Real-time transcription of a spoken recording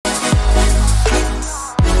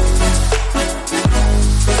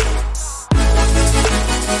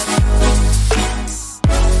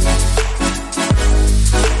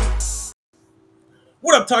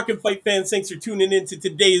talking fight fans? Thanks for tuning in to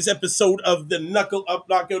today's episode of the Knuckle Up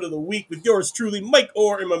Knockout of the Week with yours truly, Mike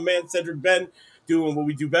Orr and my man Cedric Ben, doing what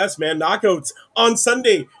we do best, man. Knockouts on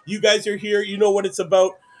Sunday. You guys are here. You know what it's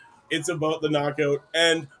about. It's about the knockout.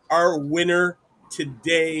 And our winner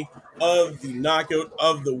today of the Knockout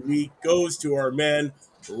of the Week goes to our man,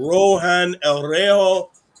 Rohan El Rejo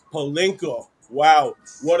Polenko. Wow,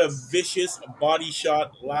 what a vicious body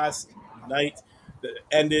shot last night that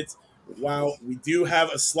ended. Wow, we do have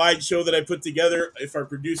a slideshow that I put together. If our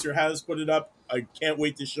producer has put it up, I can't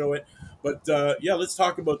wait to show it. But yeah, let's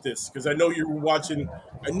talk about this because I know you were watching.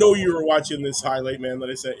 I know you were watching this highlight, man, that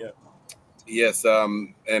I sent you. Yes,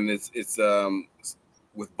 and it's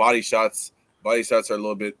with body shots. Body shots are a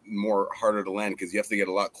little bit more harder to land because you have to get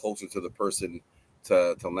a lot closer to the person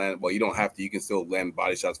to land. Well, you don't have to. You can still land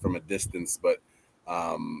body shots from a distance, but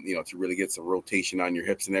to really get some rotation on your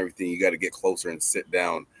hips and everything, you got to get closer and sit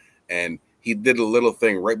down. And he did a little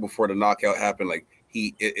thing right before the knockout happened. Like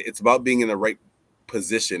it's about being in the right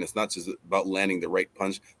position. It's not just about landing the right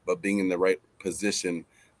punch, but being in the right position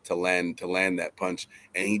to land that punch.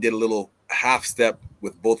 And he did a little half step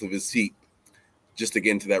with both of his feet just to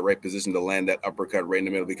get into that right position to land that uppercut right in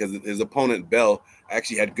the middle, because his opponent Bell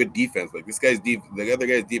actually had good defense. Like this guy's deep, the other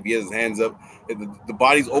guy's deep. He has his hands up, the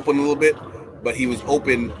body's open a little bit, but he was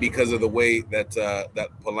open because of the way that that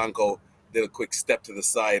Polanco did a quick step to the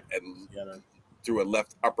side and threw a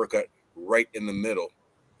left uppercut right in the middle.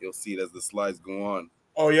 You'll see it as the slides go on.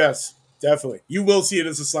 Oh yes, definitely. You will see it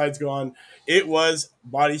as the slides go on. It was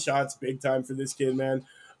body shots big time for this kid, man.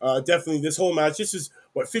 Definitely this whole match. This is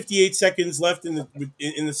what 58 seconds left in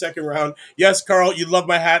the second round. Yes, Carl, you love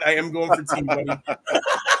my hat. I am going for T, buddy.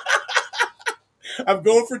 I'm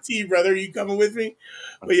going for T, brother. Are you coming with me?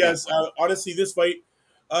 But yes, honestly, this fight,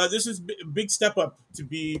 this is a big step up to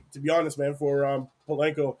be honest, man. For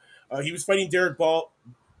Polanco, he was fighting Derek Ball,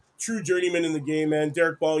 true journeyman in the game, man.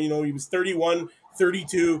 Derek Ball, he was 31,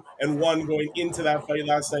 32, and 1 going into that fight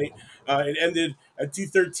last night. It ended at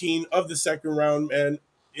 2:13 of the second round, and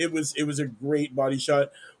it was a great body shot.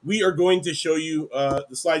 We are going to show you the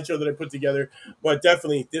slideshow that I put together, but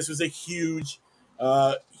definitely this was a huge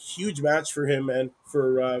match for him, man.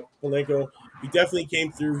 For Polanco, he definitely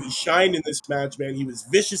came through. He shined in this match, man. He was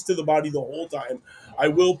vicious to the body the whole time. I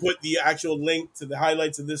will put the actual link to the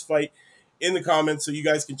highlights of this fight in the comments so you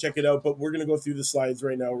guys can check it out. But we're gonna go through the slides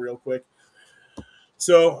right now, real quick.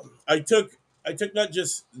 So I took not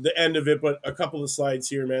just the end of it, but a couple of slides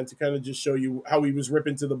here, man, to kind of just show you how he was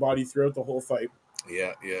ripping to the body throughout the whole fight.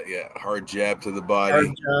 Yeah. Hard jab to the body.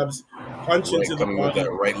 Hard jabs, punch into the Coming with body.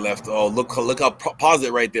 that right left. Oh, look how pause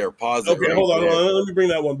it right there. Pause it. Okay, Right hold on. there. Let me bring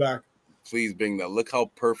that one back. Please bring that. Look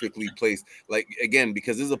how perfectly placed. Like again,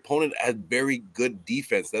 because his opponent had very good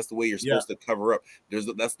defense. That's the way you're supposed to cover up.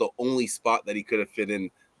 That's the only spot that he could have fit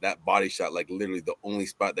in that body shot. Like literally the only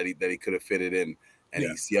spot that he could have fitted in. And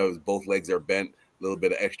you see how his both legs are bent. A little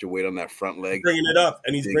bit of extra weight on that front leg. Bringing it up,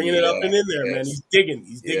 and he's bringing it up and in there, man. He's digging.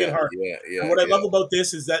 He's digging hard. And what I love about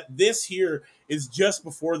this is that this here is just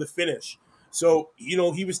before the finish. So, he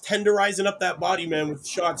was tenderizing up that body, man, with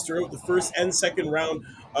shots throughout the first and second round.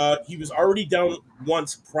 He was already down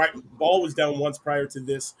once. Ball was down once prior to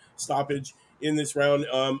this stoppage in this round,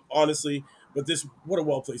 honestly. But what a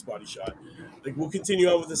well-placed body shot. Like, we'll continue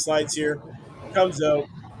on with the slides here. Comes out.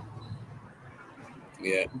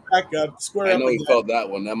 Yeah. Back up. Square I up know again. he felt that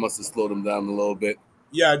one. That must have slowed him down a little bit.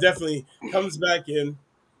 Yeah, definitely. Comes back in.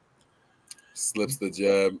 Slips the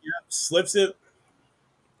jab. Yeah, slips it.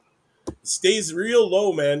 Stays real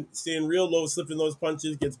low, man. Staying real low, slipping those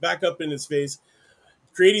punches. Gets back up in his face,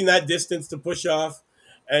 creating that distance to push off,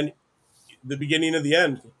 and the beginning of the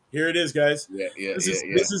end. Here it is, guys. This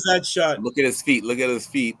is that shot. Look at his feet.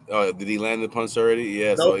 Did he land the punch already?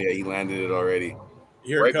 Yeah. Nope. So he landed it already.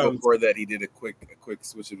 Here right it comes. Before that, he did a quick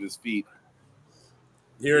switch of his feet.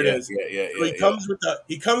 Here it is. So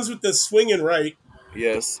he comes with the swinging right.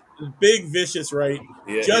 Yes. Big vicious right.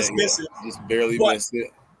 Just misses. Just barely missed it.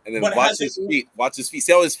 And then watch his feet. Watch his feet.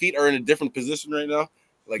 See how his feet are in a different position right now?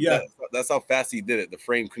 Like that's how fast he did it. The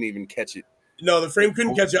frame couldn't even catch it. No, the frame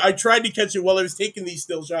couldn't catch it. I tried to catch it while I was taking these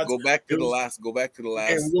still shots. Go back to the last. Okay, we'll go back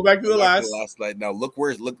to the last slide. Now look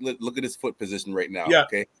at his foot position right now. Yeah.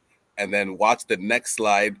 Okay. And then watch the next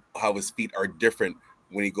slide, how his feet are different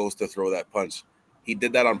when he goes to throw that punch. He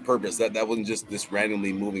did that on purpose. That wasn't just this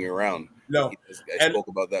randomly moving around. No. I spoke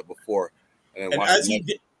about that before. And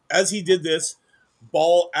as he did this,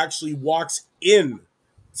 Ball actually walks in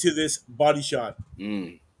to this body shot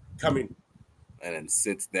coming. And then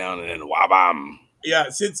sits down and then wabam. Yeah,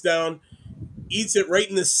 sits down. eats it right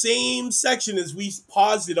in the same section as we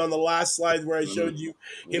paused it on the last slide where I showed you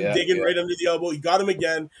him digging right under the elbow. He got him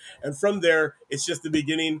again, and from there, it's just the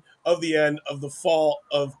beginning of the end of the fall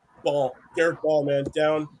of Ball. Derek Ball, man,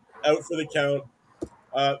 down, out for the count.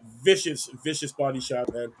 Vicious, vicious body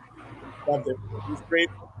shot, man. Loved it. It was great.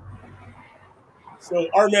 So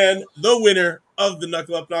our man, the winner of the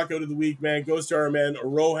Knuckle Up Knockout of the Week, man, goes to our man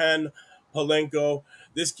Rohan Polenko.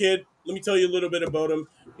 This kid, let me tell you a little bit about him.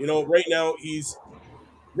 You know, right now he's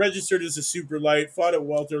registered as a super light, fought at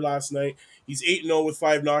welter last night. He's 8-0 with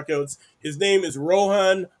 5 knockouts. His name is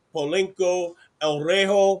Rohan Polenko El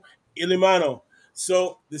Rejo Ilimano.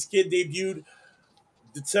 So this kid debuted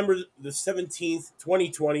December the 17th,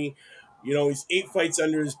 2020. You know, he's 8 fights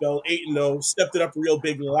under his belt, 8-0, stepped it up real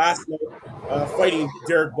big last night, fighting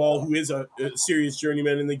Derek Ball, who is a serious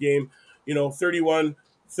journeyman in the game. You know, 31,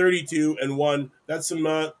 32, and 1. That's some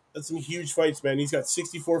huge fights, man. He's got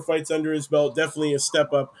 64 fights under his belt. Definitely a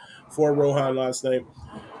step up for Rohan last night.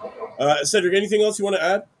 Cedric, anything else you want to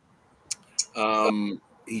add?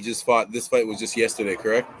 He just fought. This fight was just yesterday,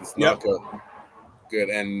 correct? This Yep. knockout. Good,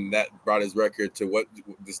 and that brought his record to what?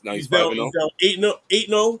 This now He's he's down 5-0.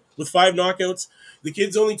 8-0 with 5 knockouts. The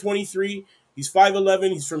kid's only 23. He's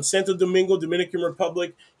 5'11". He's from Santo Domingo, Dominican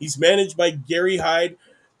Republic. He's managed by Gary Hyde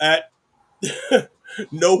at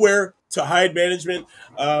Nowhere to Hyde Management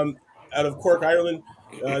out of Cork, Ireland.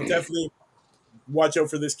 Definitely watch out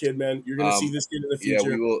for this kid, man. You're going to see this kid in the Yeah,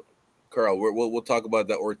 future. we will, Carl. We'll talk about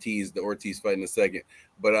the Ortiz fight in a second,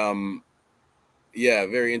 but yeah,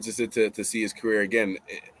 very interested to see his career again.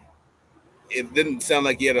 It didn't sound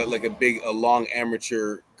like he had a long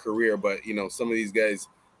amateur career, but you know, some of these guys,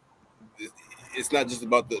 it's not just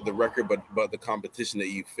about the record, but about the competition that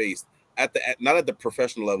you faced not at the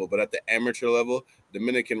professional level, but at the amateur level.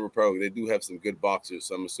 Dominican Republic, they do have some good boxers,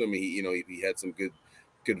 so I'm assuming he had some good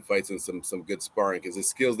fights and some good sparring, because the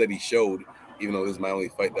skills that he showed, even though this is my only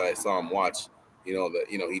fight that I saw him watch,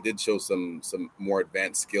 he did show some more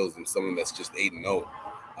advanced skills than someone that's just 8-0.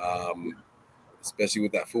 Especially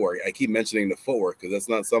with that footwork. I keep mentioning the footwork because that's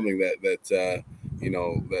not something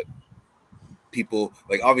that people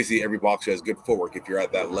like. Obviously, every boxer has good footwork if you're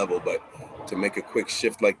at that level, but to make a quick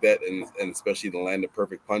shift like that and especially to land a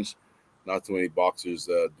perfect punch, not too many boxers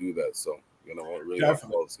do that. So really want to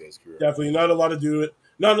follow this guy's career. Definitely, not a lot of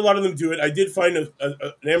them do it. I did find an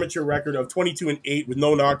amateur record of 22-8 with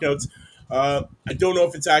no knockouts. I don't know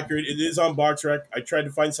if it's accurate. It is on BoxRec. I tried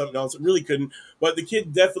to find something else. I really couldn't. But the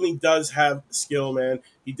kid definitely does have skill, man.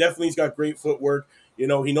 He definitely's got great footwork. You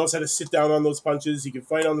know, he knows how to sit down on those punches. He can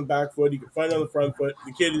fight on the back foot. He can fight on the front foot.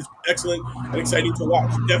 The kid is excellent and exciting to watch.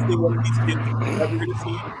 Definitely one of these kids that we're going to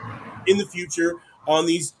see in the future on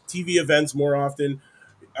these TV events more often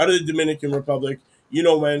out of the Dominican Republic. You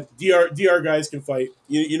know, man, DR guys can fight.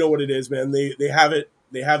 You know what it is, man. They have it.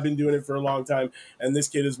 They have been doing it for a long time, and this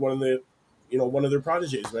kid is one of their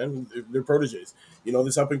proteges, man. Their proteges. You know,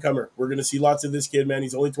 this up and comer. We're gonna see lots of this kid, man.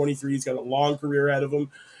 He's only 23. He's got a long career ahead of him,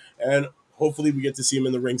 and hopefully we get to see him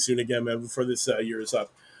in the ring soon again, man. Before this year is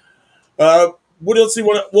up. What else do you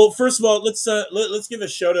want to? Well, first of all, let's give a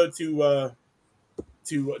shout out to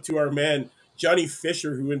our man Johnny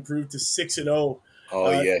Fisher, who improved to 6-0.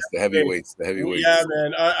 Oh yes, the heavyweights. Yeah,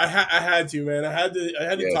 man. I had to, man. I had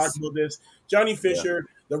to talk about this. Johnny Fisher,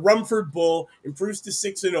 the Rumford Bull, improves to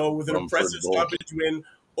 6-0 with an impressive stoppage win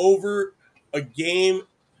over a game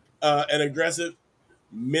and aggressive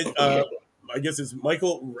I guess it's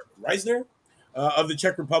Michael Reisner of the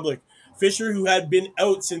Czech Republic. Fisher, who had been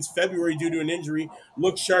out since February due to an injury,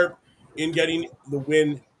 looked sharp in getting the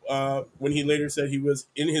win when he later said he was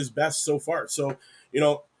in his best so far. So,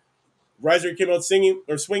 Reiser came out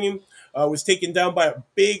swinging, was taken down by a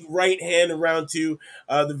big right hand in round 2.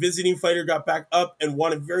 The visiting fighter got back up and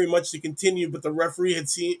wanted very much to continue, but the referee had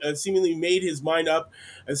seemingly made his mind up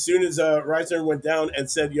as soon as Reiser went down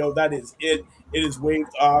and said, "Yo, that is it. It is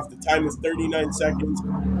waved off. The time is 39 seconds."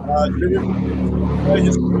 And to be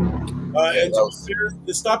fair,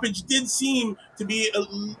 the stoppage did seem to be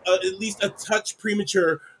at least a touch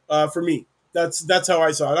premature for me. That's how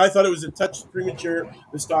I saw it. I thought it was a touch premature,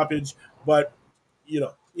 the stoppage, but you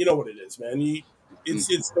know what it is, man.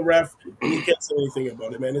 It's the ref, and you can't say anything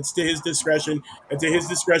about it, man. It's to his discretion, and to his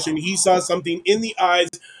discretion, he saw something in the eyes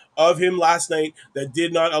of him last night that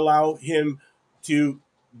did not allow him to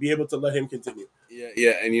be able to let him continue.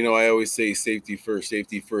 Yeah, and I always say safety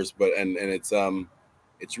first, but and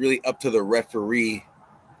it's really up to the referee.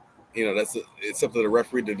 It's up to the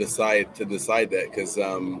referee to decide that, because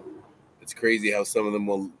it's crazy how some of them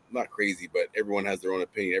will, not crazy, but everyone has their own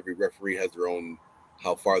opinion. Every referee has their own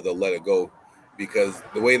how far they'll let it go, because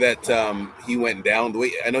the way that he went down, the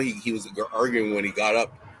way I know he was arguing when he got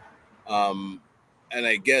up, um, and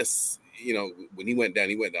I guess when he went down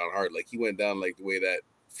hard. Like he went down like the way that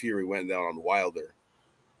Fury went down on Wilder.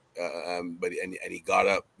 But and he got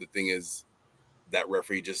up. The thing is, that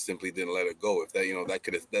referee just simply didn't let it go. If that that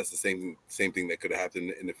could have that's the same thing that could have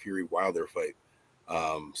happened in the Fury Wilder fight.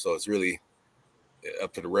 So it's really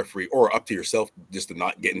up to the referee or up to yourself just to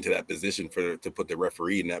not get into that position to put the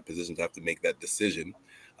referee in that position to have to make that decision.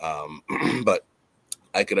 But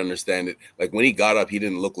I could understand it. Like when he got up, he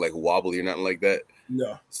didn't look like wobbly or nothing like that.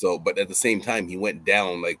 No. So, but at the same time, he went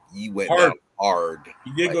down Hard. down hard.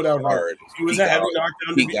 He did Like go down hard. It was a heavy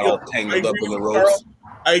knockdown. He got all tangled up in the ropes.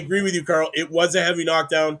 Carl. I agree with you, Carl. It was a heavy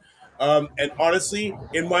knockdown. And honestly,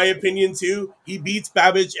 in my opinion, too, he beats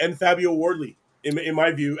Babbage and Fabio Wardley. In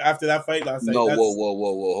my view, after that fight last night. No, whoa,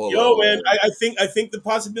 hold yo, on, man, I think the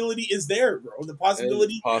possibility is there, bro. The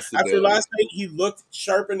possibility after last night, he looked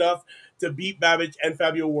sharp enough to beat Babbage and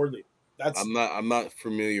Fabio Wardley. I'm not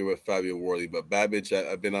familiar with Fabio Wardley, but Babbage,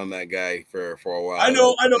 I've been on that guy for a while. I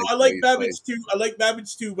know. I like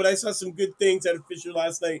Babbage too. But I saw some good things out of Fisher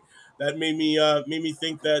last night that made me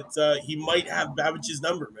think that he might have Babbage's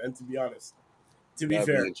number, man. To be honest, That'd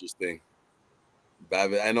fair, be interesting.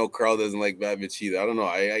 Babbage, I know Carl doesn't like Babbage either. I don't know.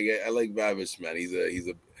 I like Babbage, man. He's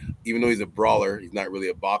a even though he's a brawler, he's not really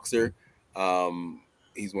a boxer.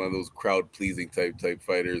 He's one of those crowd pleasing type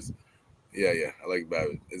fighters. Yeah, I like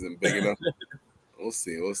Babbage. Isn't big enough. We'll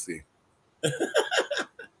see. I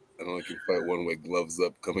don't know if he can fight one with gloves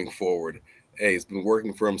up coming forward. Hey, it's been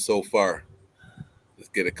working for him so far. Let's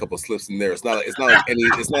get a couple slips in there. It's not like any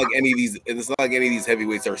of these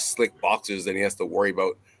heavyweights are slick boxers and he has to worry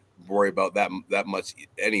about that much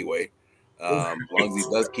anyway. As long as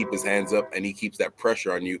he does keep his hands up and he keeps that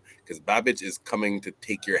pressure on you, because Babbage is coming to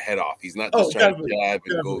take your head off. He's not just trying to jab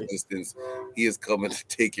and go distance. He is coming to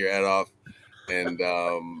take your head off. And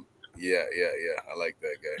yeah, I like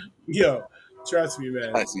that guy. Yo, trust me,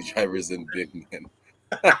 man. Taxi drivers and big men.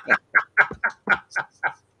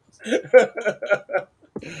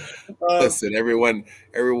 Listen, everyone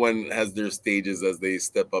has their stages as they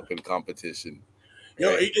step up in competition.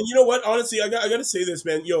 Yo, and you know what? Honestly, I got to say this,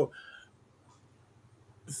 man. Yo,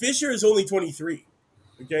 Fisher is only 23.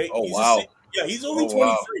 Okay. Oh wow. He's only 23.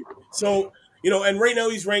 Wow. So and right now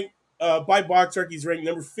he's ranked by BoxRec. He's ranked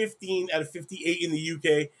number 15 out of 58 in the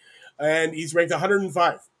UK, and he's ranked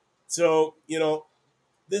 105. So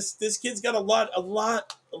this kid's got a lot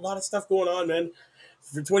of stuff going on, man.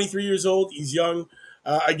 For 23 years old, he's young.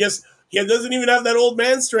 I guess he doesn't even have that old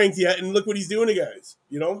man strength yet, and look what he's doing to guys.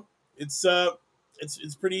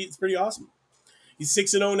 It's pretty awesome. He's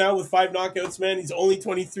 6-0 now with 5 knockouts, man. He's only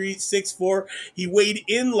 23, 6'4". He weighed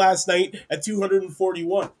in last night at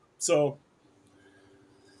 241. So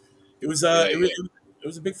it was it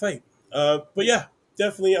was a big fight. But yeah,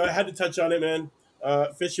 definitely I had to touch on it, man.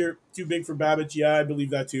 Fisher too big for Babbage. Yeah, I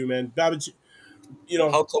believe that too, man. Babbage,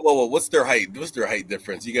 How tall? What's their height? What's their height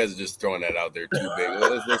difference? You guys are just throwing that out there too big.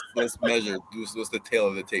 Let's measure. What's the tail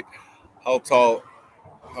of the tape? How tall?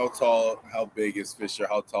 How big is Fisher?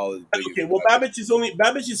 How tall is big? Okay, well, Babbage is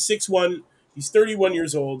 6'1". He's 31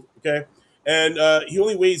 years old. Okay, and he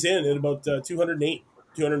only weighs in at about 208,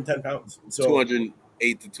 210 pounds. So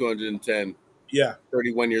 208 to 210. Yeah,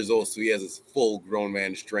 31 years old, so he has his full grown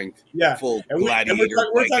man strength. Yeah, full and gladiator.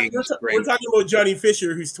 We're talking about Johnny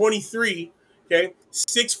Fisher, who's 23. Okay,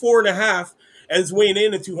 6'4.5", and is weighing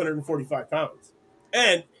in at 245 pounds,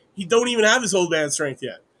 and he don't even have his old man strength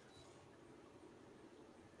yet.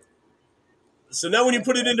 So now when you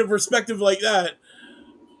put it into perspective like that,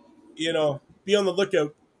 be on the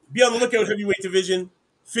lookout. Be on the lookout, heavyweight division.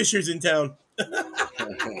 Fisher's in town. The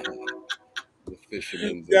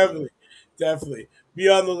fisherman. Definitely. Be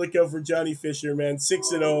on the lookout for Johnny Fisher, man.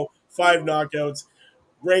 6-0, 5 knockouts,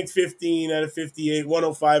 ranked 15 out of 58,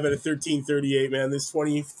 105 out of 1338, man. This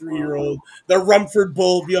 23-year-old, the Rumford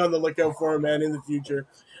Bull. Be on the lookout for him, man, in the future.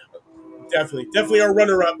 Definitely our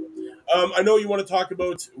runner-up. I know you want to talk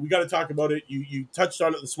about. We got to talk about it. You touched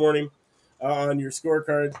on it this morning on your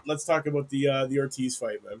scorecard. Let's talk about the Ortiz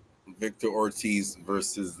fight, man. Victor Ortiz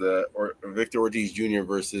Victor Ortiz Jr.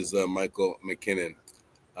 versus Michael McKinnon.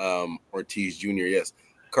 Ortiz Jr. Yes,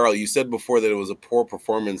 Carl, you said before that it was a poor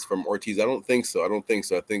performance from Ortiz. I don't think so.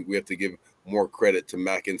 I think we have to give more credit to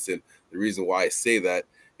Mackinson. The reason why I say that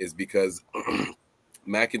is because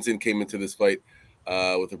Mackinson came into this fight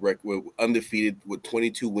with undefeated with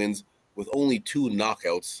 22 wins with only 2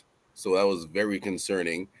 knockouts, so that was very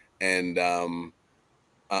concerning. And and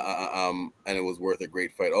it was worth a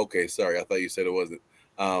great fight. Okay, sorry, I thought you said it wasn't.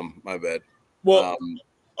 My bad. Well,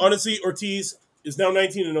 honestly, Ortiz, is now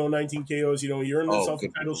 19-0, 19 KOs. You know, he earned Oh, himself a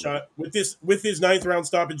good. title shot with his ninth round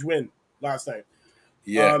stoppage win last night.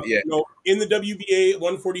 Yeah, yeah. You know, in the WBA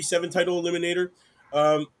 147 title eliminator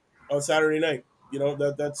um, on Saturday night. You know,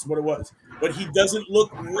 that's what it was. But he doesn't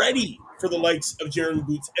look ready for the likes of Jaron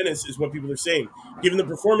Boots Ennis, is what people are saying. Given the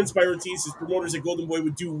performance by Ortiz, his promoters at Golden Boy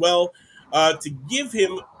would do well to give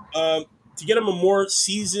him to get him a more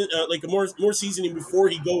season, like a more seasoning before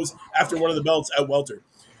he goes after one of the belts at welter.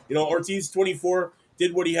 You know, Ortiz 24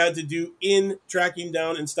 did what he had to do in tracking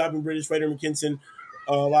down and stopping British fighter McKinson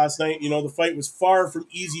last night. You know, the fight was far from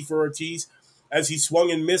easy for Ortiz as he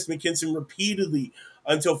swung and missed McKinson repeatedly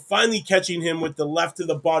until finally catching him with the left of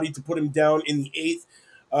the body to put him down in the eighth.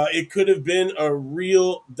 It could have been a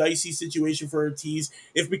real dicey situation for Ortiz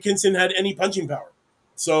if McKinson had any punching power.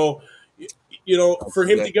 So, you know, That's for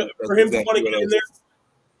that's him to want exactly to what get I in there, was.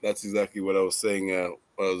 That's exactly what I was saying.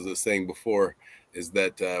 What I was saying before is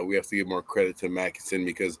that we have to give more credit to Mackinson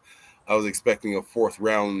because I was expecting a fourth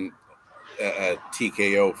round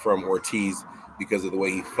TKO from Ortiz because of the way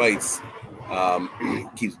he fights.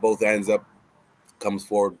 Keeps both hands up, comes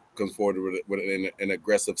forward with an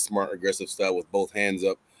aggressive, smart, aggressive style with both hands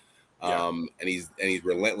up, yeah, and he's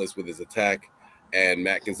relentless with his attack. And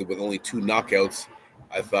Mackinson with only 2 knockouts,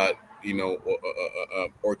 I thought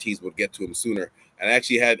Ortiz would get to him sooner. And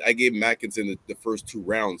I gave Mackinson the first 2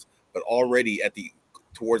 rounds, but already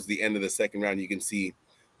towards the end of the second round, you can see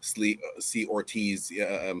Ortiz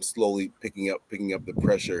slowly picking up the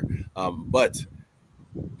pressure. But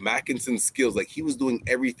Mackinson's skills, like he was doing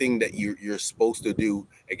everything that you're supposed to do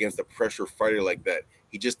against a pressure fighter like that.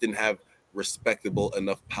 He just didn't have respectable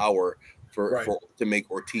enough power right, for to make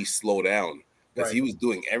Ortiz slow down because right, he was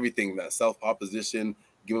doing everything that southpaw position,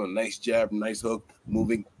 giving him a nice jab, nice hook,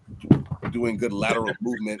 moving, doing good lateral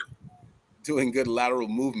movement, doing good lateral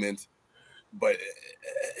movement. But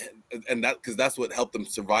and that because that's what helped him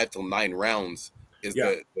survive till 9 rounds is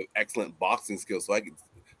yeah, the excellent boxing skills.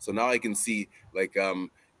 So now I can see like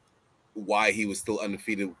why he was still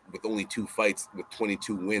undefeated with only 2 fights with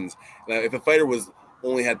 22 wins. Now, if a fighter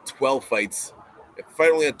only had 12 fights, if a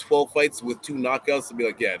fighter only had 12 fights with 2 knockouts, to be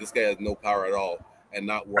like, yeah, this guy has no power at all and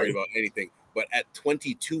not worried right, about anything. But at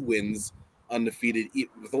 22 wins, undefeated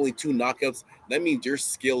with only 2 knockouts, that means your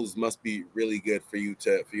skills must be really good for you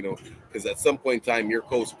to, because at some point in time,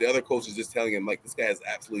 the other coach is just telling him like this guy has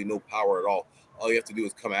absolutely no power at all. All you have to do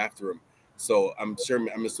is come after him. So I'm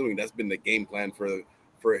assuming that's been the game plan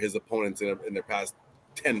for his opponents in their past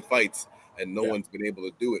 10 fights, and no yeah. one's been able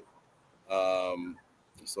to do it.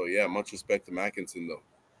 So yeah, much respect to Mackinson though.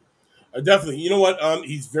 Definitely. You know what?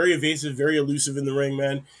 He's very evasive, very elusive in the ring,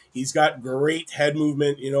 man. He's got great head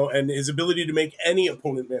movement, you know, and his ability to make any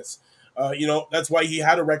opponent miss. You know, that's why he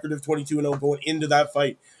had a record of 22-0 going into that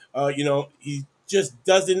fight. You know, he just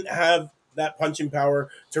doesn't have that punching power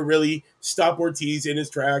to really stop Ortiz in his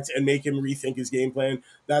tracks and make him rethink his game plan.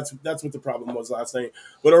 That's what the problem was last night.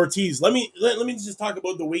 But Ortiz, let me just talk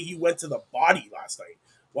about the way he went to the body last night.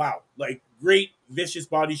 Wow, like great vicious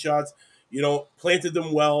body shots, you know, planted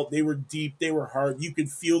them well. They were deep. They were hard. You could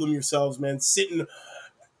feel them yourselves, man. Sitting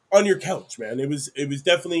on your couch, man. It was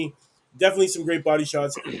definitely some great body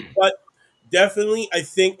shots, but definitely I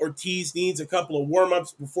think Ortiz needs a couple of warm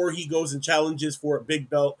ups before he goes and challenges for a big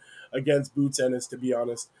belt against Boots Ennis. To be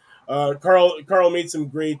honest, Carl made some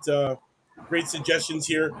great suggestions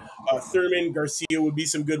here. Thurman Garcia would be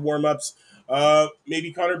some good warm ups.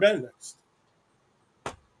 Maybe Connor Ben next.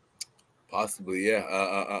 Possibly,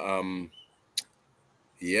 yeah.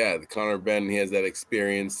 Yeah, the Conor Ben, he has that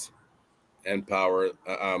experience and power.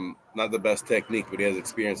 Not the best technique, but he has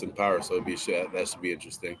experience and power, so that should be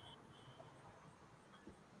interesting.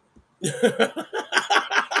 Taking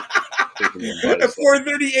them body At shots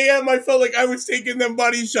 4:30 a.m., I felt like I was taking them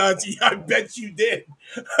body shots. Yeah, I bet you did.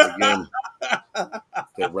 again.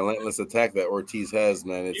 The relentless attack that Ortiz has,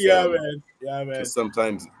 man. It's Yeah, man. Yeah, man. because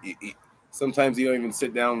sometimes you don't even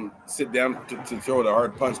sit down to throw it a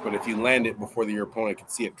hard punch, but if you land it before your opponent can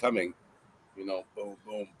see it coming, boom,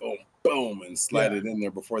 boom, boom, boom, and slide Yeah, it in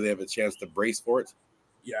there before they have a chance to brace for it.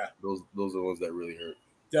 yeah, Those are the ones that really hurt.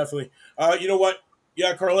 definitely. You know what?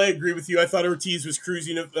 Yeah, Carl, I agree with you. I thought Ortiz was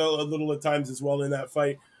cruising a little at times as well in that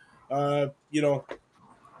fight. You know,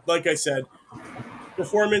 like I said,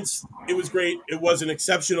 performance, it was great. It wasn't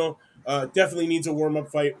exceptional. Definitely needs a warm up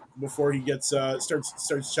fight before he gets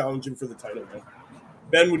starts challenging for the title, man.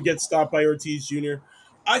 Ben would get stopped by Ortiz Jr.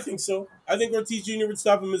 I think so. I think Ortiz Jr. would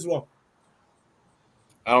stop him as well.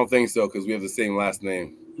 I don't think so because we have the same last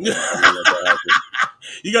name. You I wouldn't let that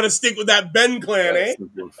happen. got to stick with that Ben clan, eh?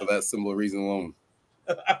 For that simple reason alone,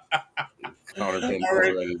 Conor can All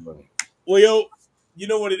right. over anybody. Well, yo, you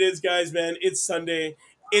know what it is, guys, man. It's Sunday.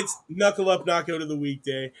 It's Knuckle Up Knockout of the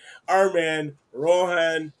Weekday. Our man,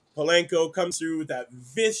 Rohan Palenko, comes through with that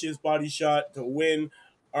vicious body shot to win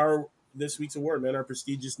our this week's award, man, our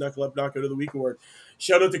prestigious Knuckle Up Knockout of the Week award.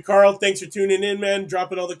 Shout out to Carl. Thanks for tuning in, man,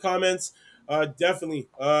 dropping all the comments. Definitely.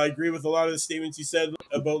 I agree with a lot of the statements you said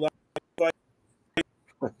about last fight.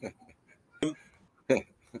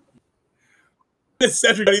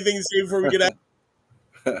 Cedric, anything to say before we get out?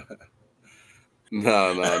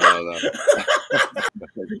 No.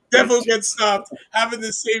 Definitely get stopped having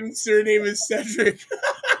the same surname as Cedric.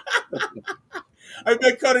 I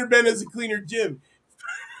bet Cutter Ben has a cleaner gym.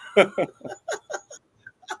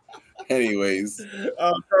 Anyways,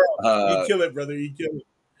 Carl, you kill it, brother. You kill it.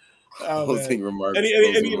 Oh, closing man. remarks.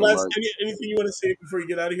 Anything you want to say before you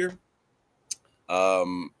get out of here?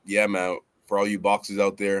 Yeah, man. For all you boxers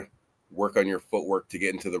out there, work on your footwork to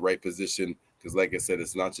get into the right position. Because, like I said,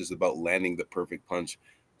 it's not just about landing the perfect punch;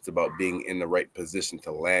 it's about being in the right position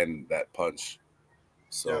to land that punch.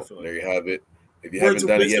 So Definitely. there you have it. If you Words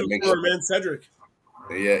haven't done it yet, wisdom make for our sure. man Cedric.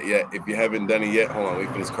 Yeah. If you haven't done it yet, hold on. Wait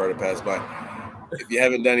for this car to pass by. If you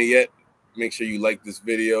haven't done it yet, make sure you like this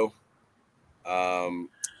video.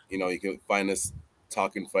 You can find us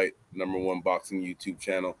Talking Fight, #1 boxing YouTube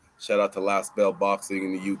channel. Shout out to Last Bell Boxing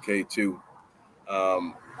in the UK too.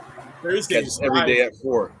 Catch us every day at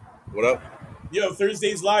 4. What up? Yo,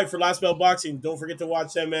 Thursdays live for Last Bell Boxing. Don't forget to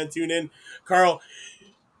watch them, man. Tune in. Carl,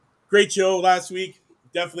 great show last week.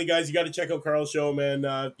 Definitely, guys, you got to check out Carl's show, man.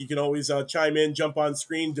 You can always chime in, jump on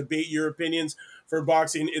screen, debate your opinions for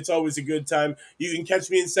boxing. It's always a good time. You can catch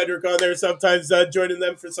me and Cedric on there sometimes, joining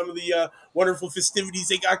them for some of the wonderful festivities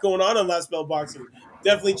they got going on Last Bell Boxing.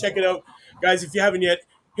 Definitely check it out. Guys, if you haven't yet,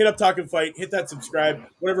 hit up Talk and Fight, hit that subscribe,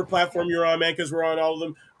 whatever platform you're on, man, because we're on all of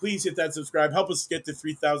them. Please hit that subscribe. Help us get to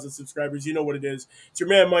 3,000 subscribers. You know what it is. It's your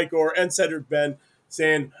man, Mike Orr, and Cedric Ben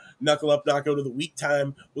saying knuckle up, knockout of the week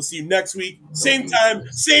time. We'll see you next week. Same time,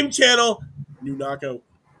 same channel, new knockout.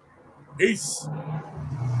 Peace.